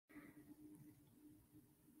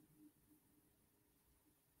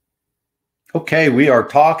Okay, we are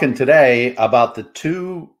talking today about the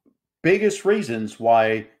two biggest reasons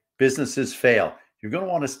why businesses fail. You're going to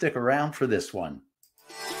want to stick around for this one.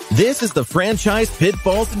 This is the Franchise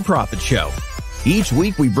Pitfalls and Profit Show. Each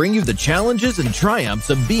week, we bring you the challenges and triumphs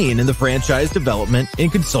of being in the franchise development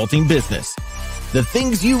and consulting business. The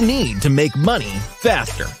things you need to make money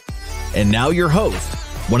faster. And now your host,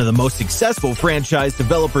 one of the most successful franchise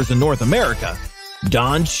developers in North America,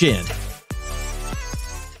 Don Shin.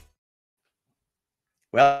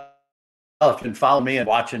 Well, if you can follow me and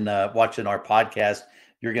watching our podcast,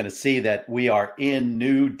 you're going to see that we are in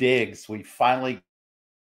new digs. We finally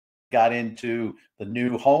got into the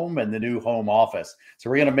new home and the new home office. So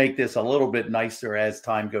we're going to make this a little bit nicer as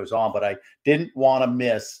time goes on, but I didn't want to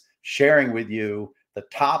miss sharing with you the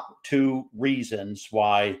top two reasons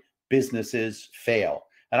why businesses fail.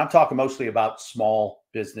 And I'm talking mostly about small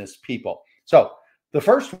business people. So the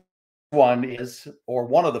first one is, or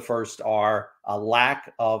one of the first are, a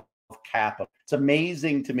lack of capital. It's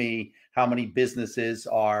amazing to me how many businesses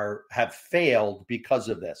have failed because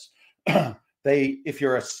of this. If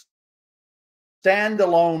you're a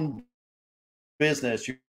standalone business,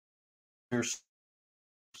 you're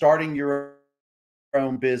starting your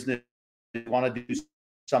own business, you want to do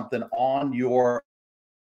something on your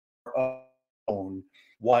own,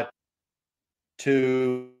 what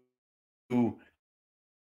to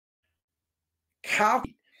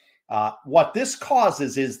calculate. What this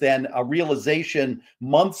causes is then a realization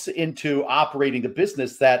months into operating the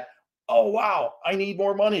business that, oh, wow, I need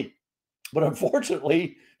more money. But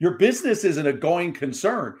unfortunately, your business isn't a going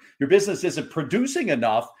concern. Your business isn't producing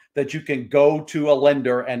enough that you can go to a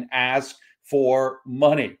lender and ask for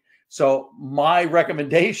money. So my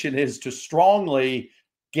recommendation is to strongly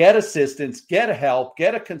get assistance, get help,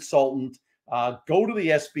 get a consultant, go to the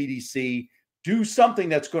SBDC, do something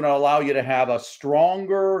that's going to allow you to have a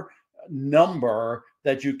stronger number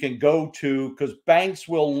that you can go to, because banks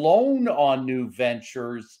will loan on new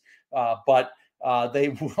ventures, but they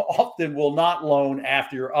often will not loan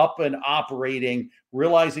after you're up and operating,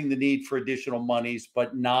 realizing the need for additional monies,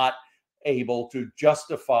 but not able to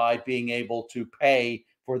justify being able to pay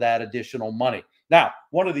for that additional money. Now,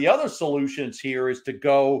 one of the other solutions here is to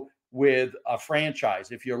go with a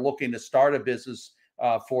franchise. If you're looking to start a business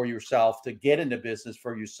for yourself, to get into business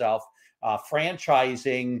for yourself,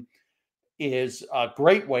 franchising is a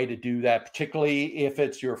great way to do that, particularly if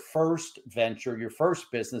it's your first venture, your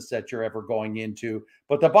first business that you're ever going into.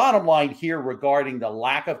 But the bottom line here regarding the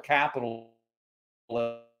lack of capital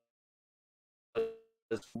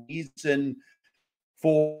is reason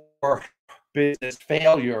for business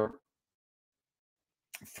failure.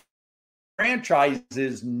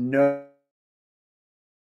 Franchises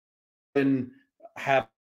have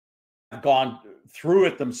gone through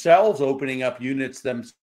it themselves, opening up units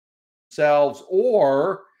themselves,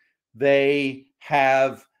 or they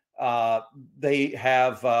actually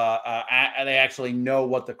know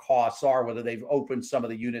what the costs are, whether they've opened some of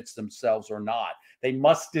the units themselves or not. They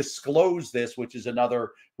must disclose this, which is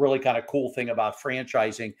another really kind of cool thing about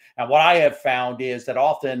franchising. And what I have found is that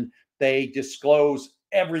often they disclose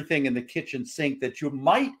everything in the kitchen sink that you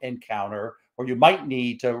might encounter or you might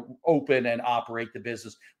need to open and operate the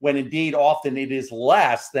business, when indeed often it is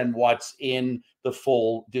less than what's in the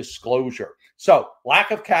full disclosure. So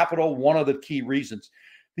lack of capital, one of the key reasons.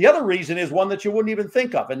 The other reason is one that you wouldn't even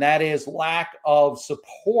think of, and that is lack of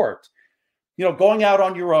support. You know, going out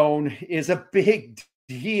on your own is a big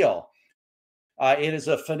deal. It is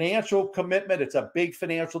a financial commitment. It's a big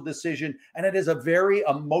financial decision, and it is a very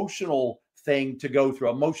emotional thing to go through,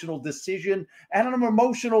 emotional decision, and an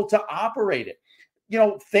emotional to operate it. You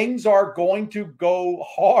know, things are going to go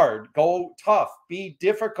hard, go tough, be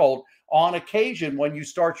difficult on occasion when you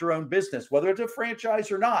start your own business, whether it's a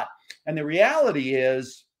franchise or not. And the reality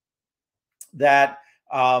is that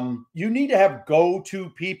you need to have go-to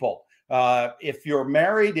people. If you're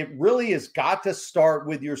married, it really has got to start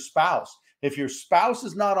with your spouse. If your spouse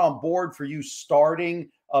is not on board for you starting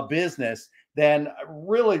a business, then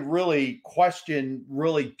really question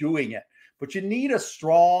really doing it. But you need a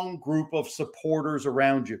strong group of supporters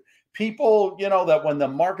around you. People, you know, that when the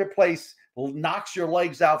marketplace knocks your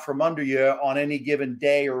legs out from under you on any given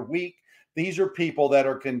day or week, these are people that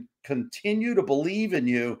can continue to believe in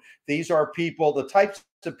you. These are people, the types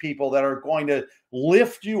of people that are going to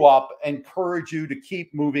lift you up, encourage you to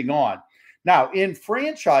keep moving on. Now, in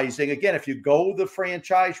franchising, again, if you go the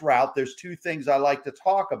franchise route, there's two things I like to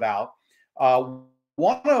talk about.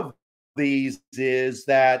 One of these is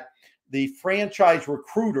that the franchise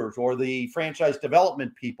recruiters or the franchise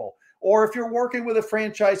development people, or if you're working with a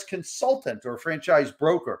franchise consultant or a franchise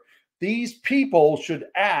broker, these people should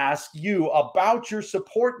ask you about your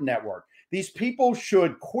support network. These people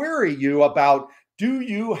should query you about, do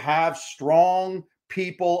you have strong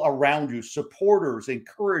people around you, supporters,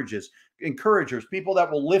 encouragers, people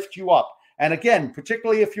that will lift you up? And again,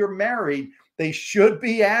 particularly if you're married, they should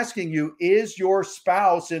be asking you, is your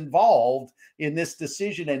spouse involved in this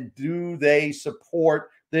decision, and do they support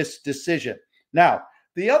this decision? Now,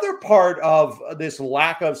 the other part of this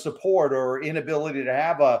lack of support or inability to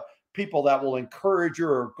have people that will encourage you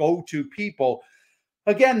or go-to people,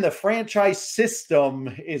 again, the franchise system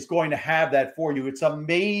is going to have that for you. It's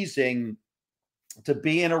amazing to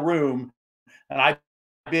be in a room, and I've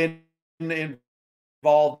been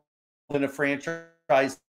involved in a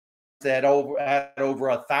franchise that had over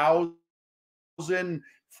 1,000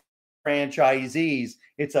 franchisees.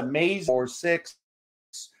 It's amazing, or 600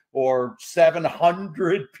 or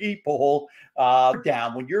 700 people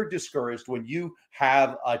down when you're discouraged, when you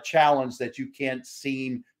have a challenge that you can't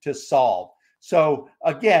seem to solve. So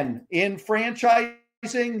again, in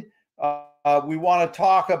franchising, we want to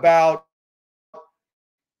talk about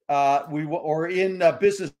in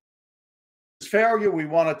business failure, we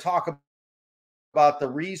want to talk about the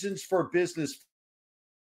reasons for business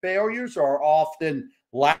failures are often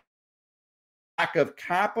lack of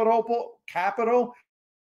capital,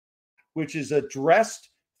 which is addressed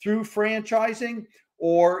through franchising,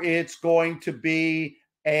 or it's going to be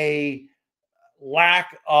a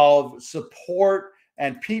lack of support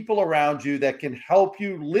and people around you that can help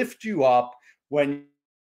you, lift you up when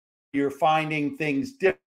you're finding things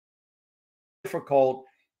difficult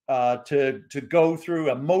to go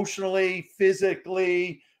through emotionally,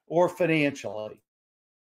 physically, or financially.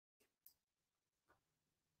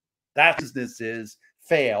 That businesses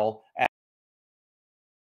fail